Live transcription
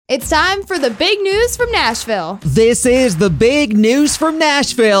It's time for the big news from Nashville. This is the big news from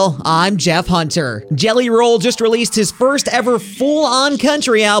Nashville. I'm Jeff Hunter. Jelly Roll just released his first ever full-on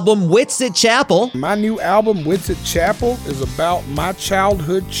country album, Whitsitt Chapel. My new album, Whitsitt Chapel, is about my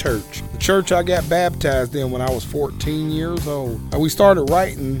childhood church. The church I got baptized in when I was 14 years old. And we started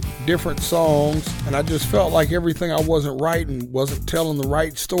writing different songs, and I just felt like everything I wasn't writing wasn't telling the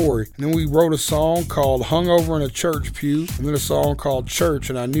right story. And then we wrote a song called Hung Over in a Church Pew, and then a song called Church,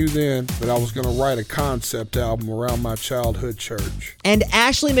 and I knew then that I was going to write a concept album around my childhood church. And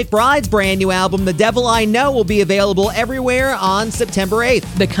Ashley McBryde's brand new album, The Devil I Know, will be available everywhere on September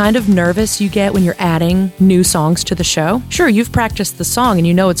 8th. The kind of nervous you get when you're adding new songs to the show. Sure, you've practiced the song and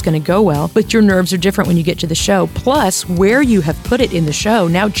you know it's going to go well, but your nerves are different when you get to the show. Plus, where you have put it in the show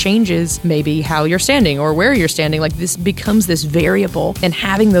now changes maybe how you're standing or where you're standing. Like, this becomes this variable, and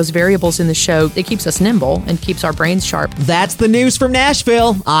having those variables in the show, it keeps us nimble and keeps our brains sharp. That's the news from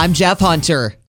Nashville. I'm Jeff Hunter.